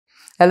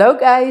Hello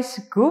guys,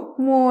 good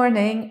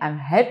morning. I'm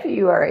happy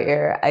you are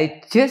here.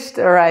 I just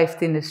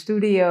arrived in the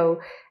studio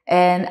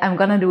and I'm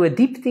gonna do a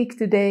diptych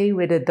today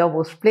with a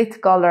double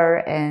split color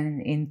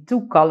and in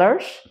 2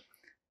 colors.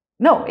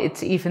 No,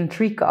 it's even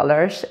 3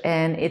 colors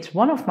and it's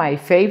one of my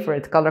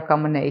favorite color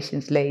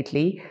combinations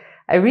lately.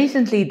 I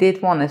recently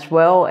did one as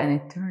well and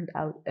it turned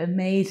out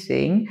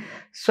amazing.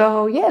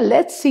 So yeah,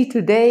 let's see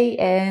today,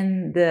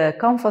 and the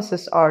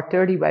canvases are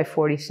 30 by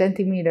 40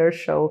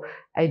 centimeters, so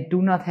I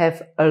do not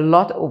have a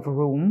lot of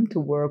room to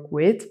work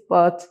with,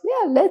 but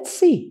yeah, let's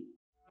see.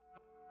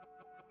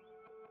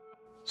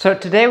 So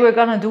today we're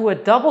gonna do a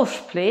double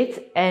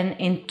split and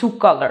in 2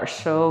 colors,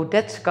 so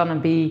that's gonna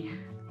be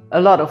a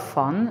lot of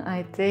fun,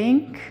 I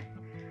think.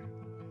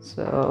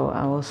 So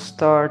I will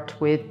start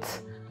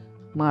with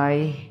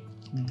my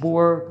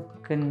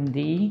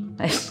burgundy.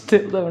 I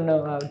still don't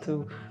know how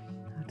to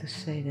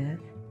say that.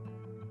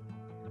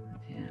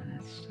 Yeah,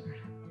 let's start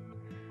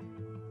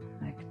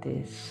like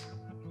this.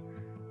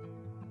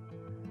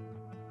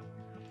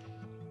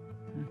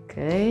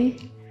 Okay,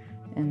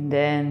 and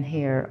then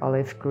here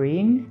olive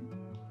green.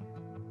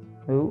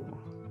 Ooh.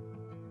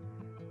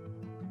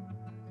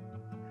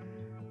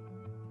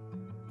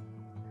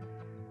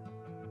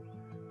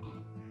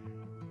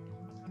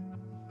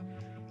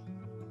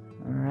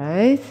 All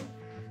right.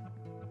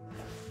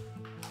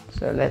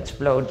 So let's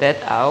blow that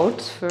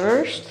out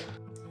first.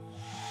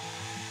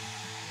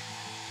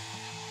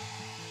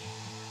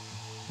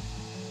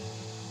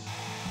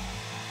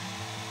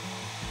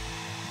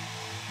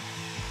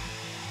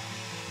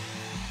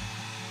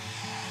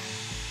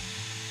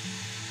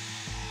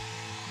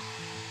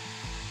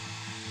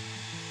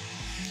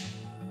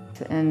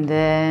 And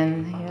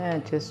then, yeah,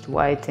 just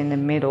white in the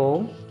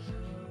middle.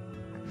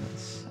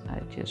 I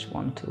just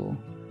want to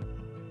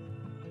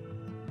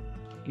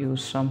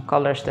use some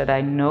colors that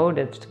I know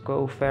that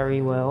go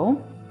very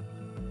well.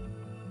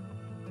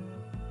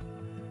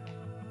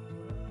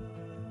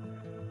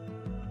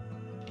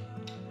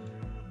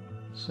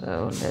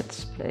 So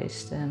let's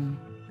place them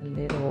a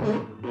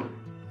little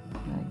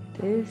like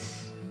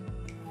this.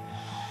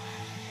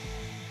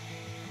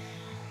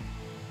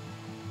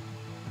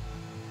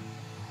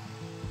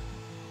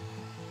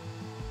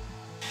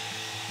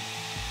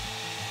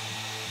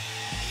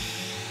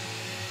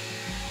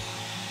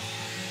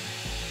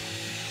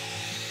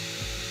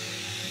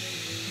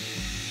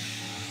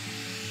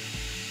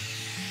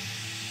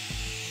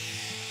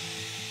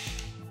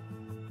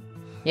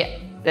 Yeah,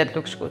 that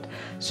looks good.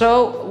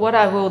 So what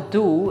I will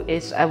do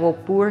is I will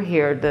pour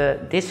here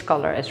this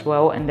color as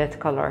well and that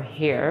color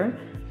here.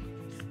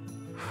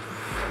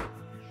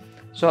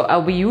 So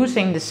I'll be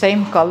using the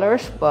same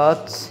colors,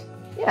 but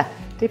yeah,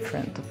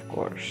 different of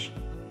course.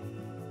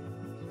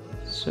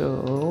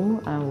 So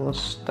I will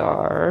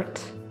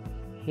start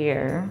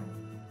here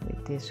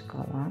with this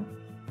color.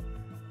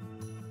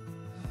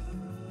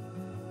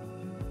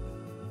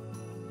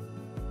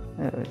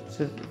 Oh,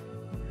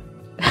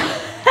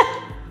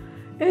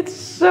 it's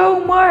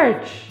so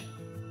much!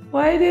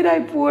 Why did I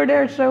pour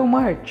there so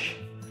much?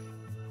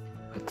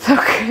 It's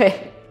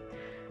okay.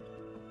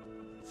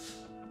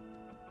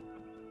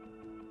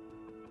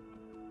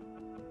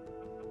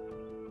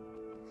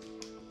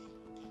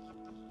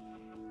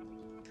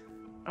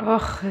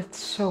 Ugh, it's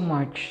so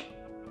much.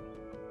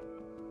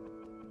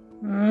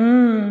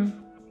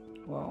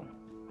 Well,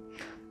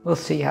 we'll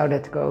see how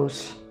that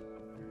goes.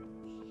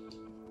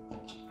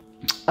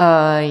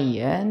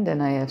 Yeah, and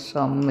then I have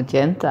some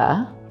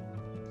magenta.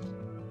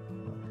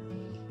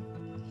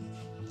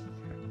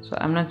 So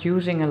I'm not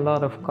using a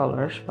lot of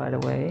colors, by the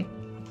way.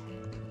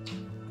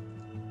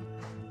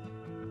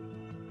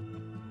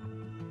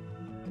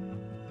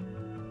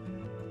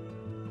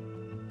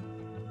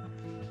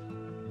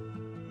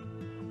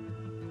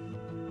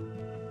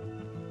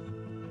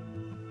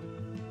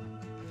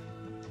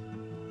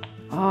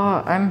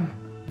 Oh, I'm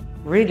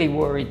really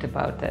worried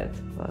about that,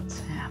 but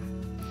yeah,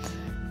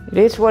 it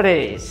is what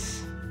it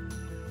is.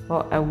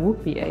 Well, I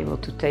would be able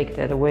to take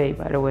that away,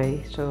 by the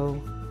way,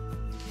 so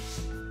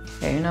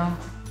yeah, you know.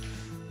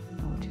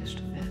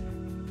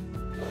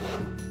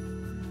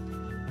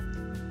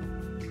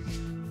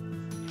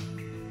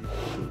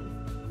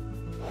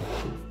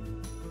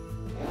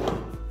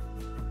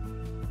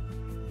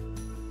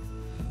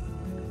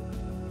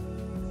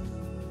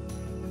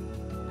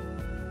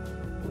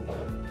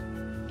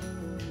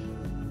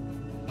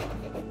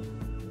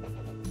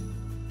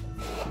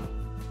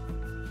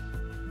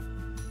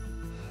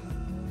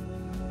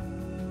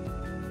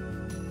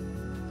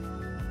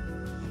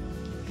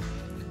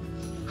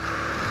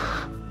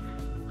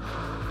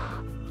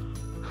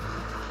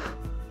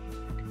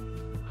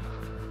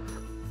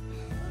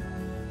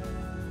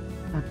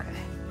 Okay,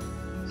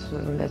 so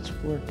let's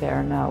pour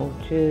there now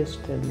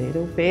just a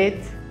little bit.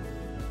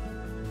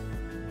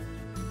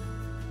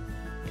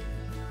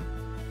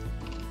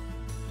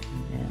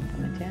 And then the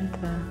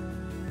magenta.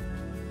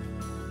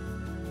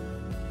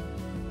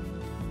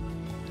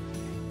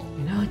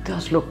 You know, it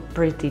does look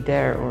pretty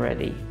there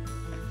already.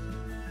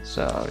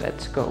 So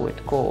let's go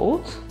with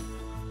gold.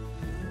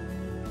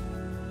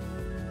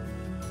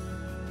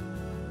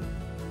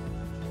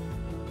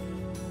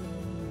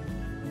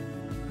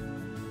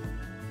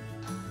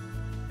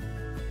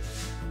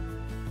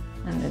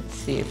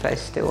 Let's see if I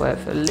still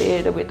have a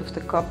little bit of the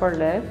copper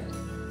left.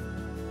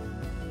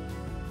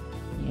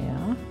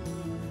 Yeah.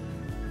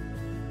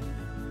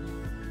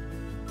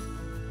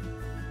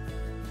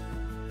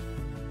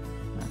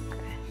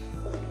 Okay.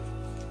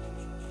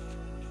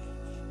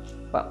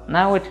 Well,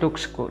 now it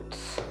looks good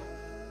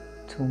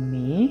to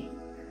me.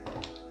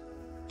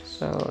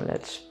 So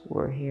let's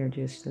pour here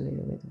just a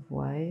little bit of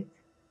white.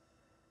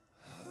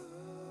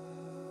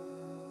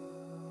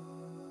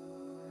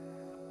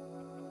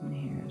 And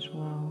here as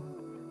well.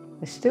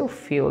 I still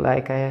feel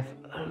like I have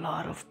a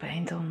lot of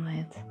paint on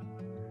it.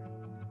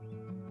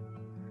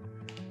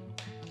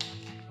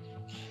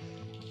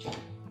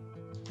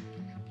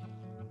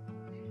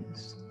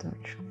 Just a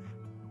touch of.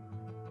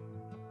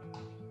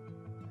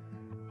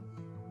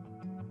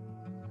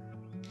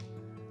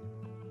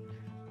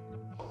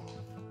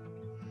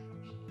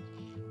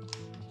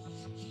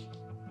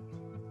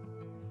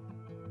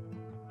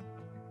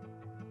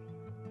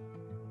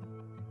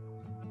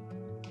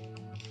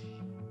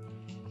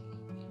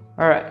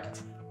 All right.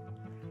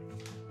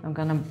 I'm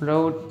gonna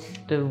blow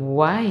the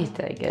white,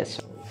 I guess.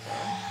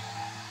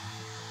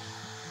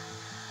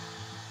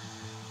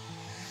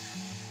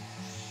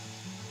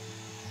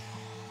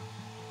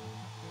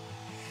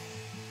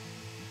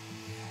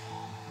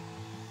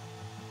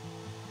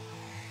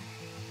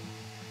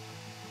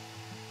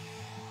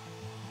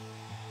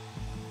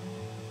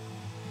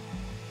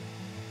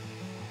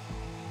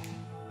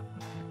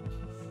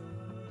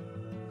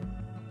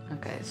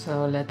 Okay,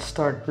 so let's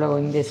start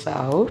blowing this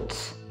out.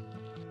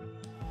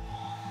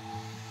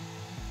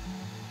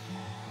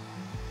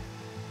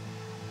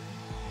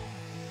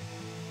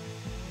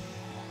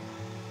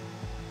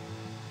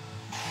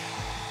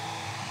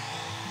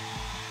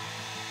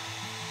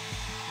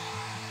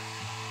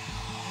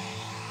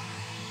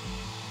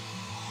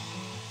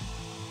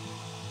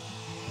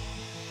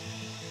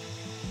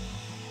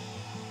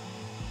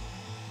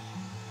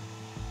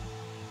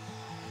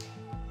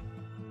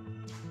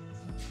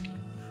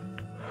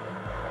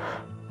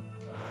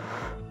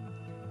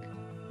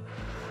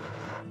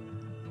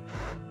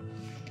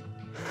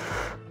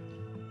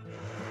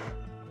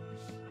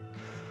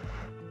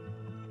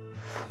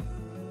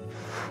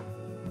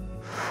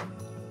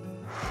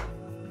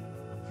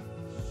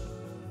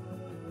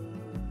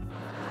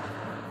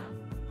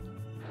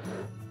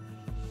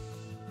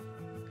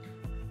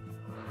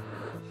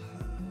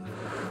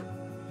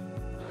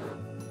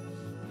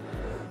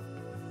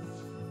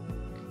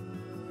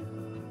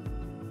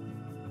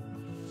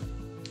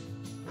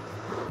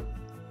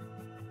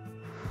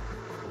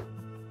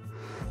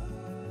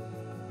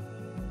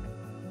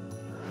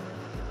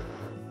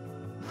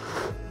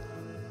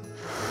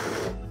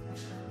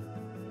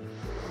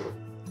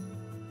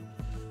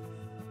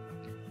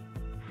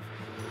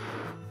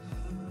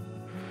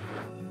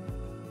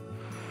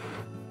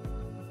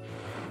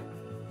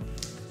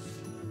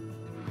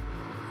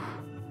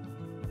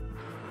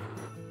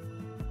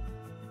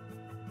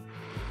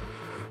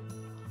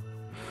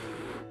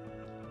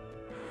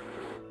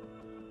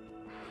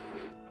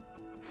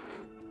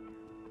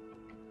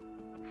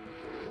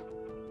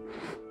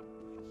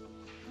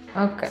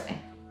 Okay,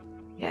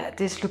 yeah,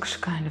 this looks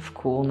kind of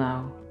cool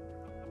now.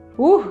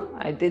 Ooh,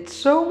 I did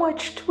so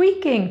much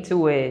tweaking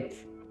to it.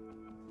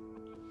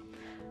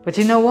 But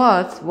you know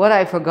what? What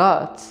I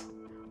forgot.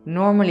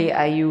 Normally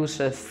I use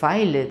a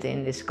violet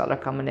in this color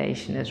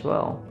combination as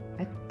well.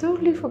 I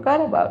totally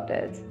forgot about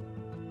that.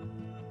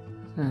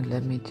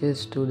 Let me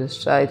just do the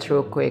sides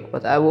real quick,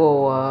 but I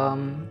will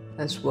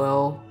as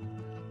well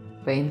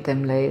paint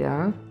them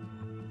later.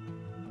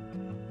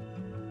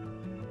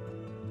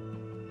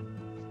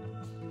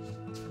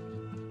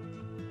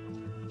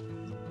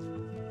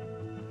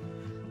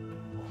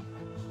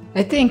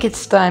 I think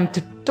it's time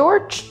to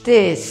torch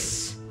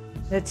this.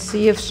 Let's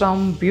see if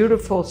some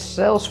beautiful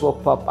cells will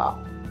pop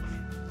up.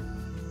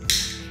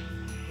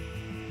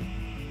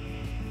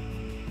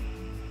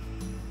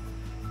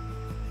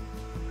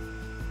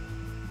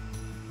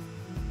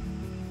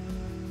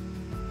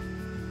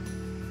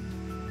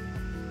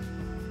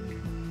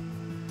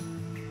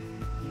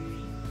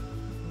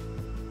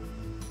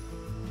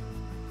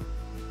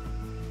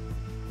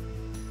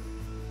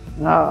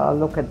 Oh,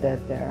 look at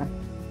that there.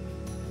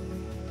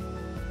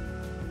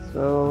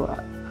 So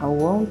I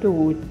won't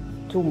do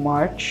too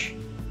much,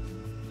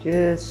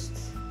 just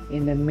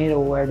in the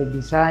middle where the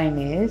design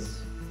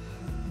is.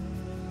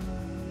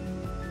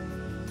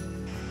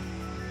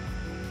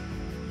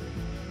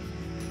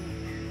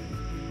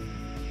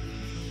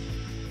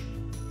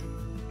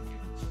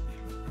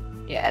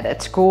 Yeah,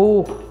 that's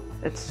cool.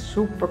 That's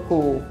super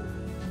cool.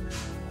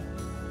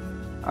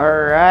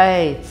 All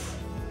right.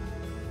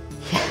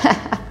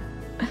 Yeah.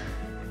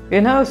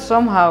 You know,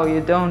 somehow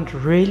you don't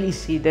really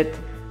see that.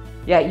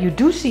 Yeah, you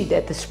do see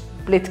that the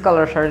split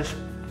colors are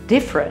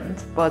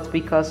different, but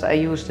because I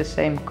use the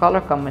same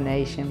color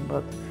combination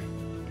but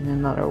in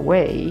another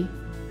way,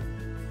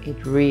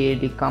 it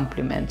really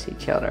complements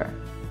each other.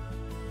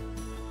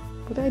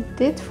 But I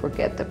did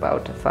forget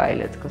about the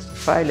violet, because the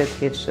violet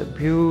gives a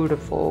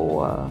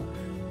beautiful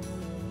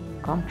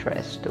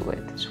contrast to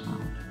it as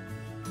well.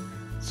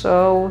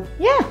 So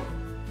yeah,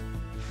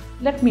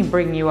 let me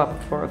bring you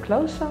up for a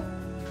close-up.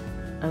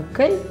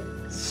 Okay,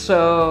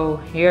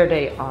 so here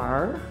they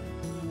are.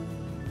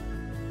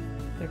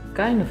 They're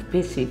kind of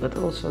busy, but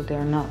also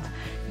they're not.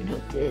 You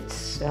know,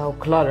 this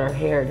color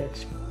here,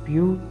 that's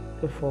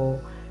beautiful.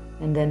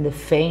 And then the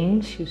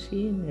veins, you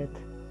see, in that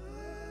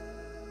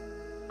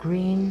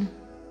green.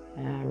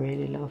 Yeah, I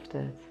really love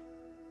that.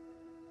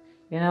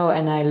 You know,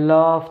 and I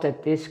love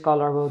that this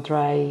color will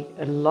dry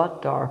a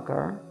lot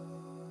darker.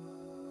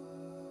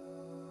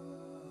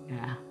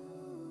 Yeah.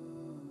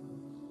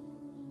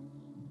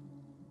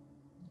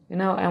 You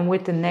know, and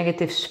with the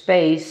negative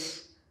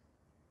space,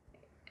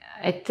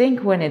 I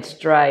think when it's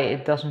dry,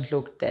 it doesn't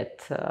look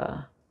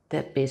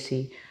that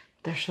busy.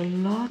 There's a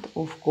lot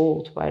of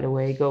gold, by the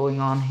way, going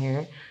on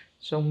here.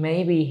 So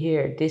maybe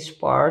here, this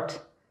part,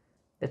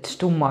 that's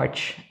too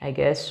much, I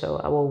guess. So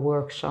I will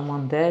work some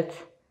on that.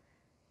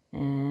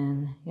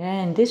 And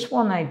yeah, and this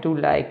one I do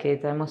like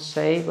it, I must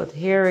say. But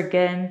here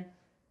again,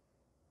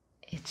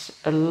 it's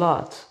a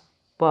lot.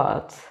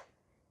 But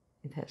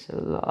it has a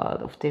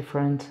lot of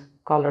different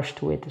colors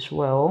to it as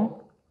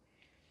well.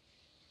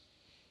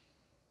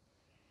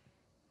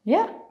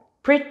 Yeah,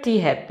 pretty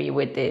happy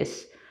with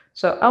this.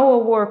 So I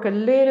will work a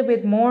little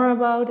bit more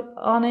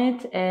on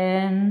it,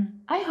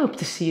 and I hope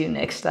to see you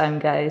next time,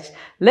 guys.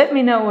 Let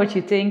me know what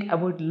you think. I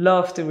would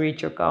love to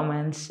read your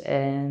comments,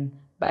 and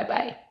bye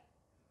bye.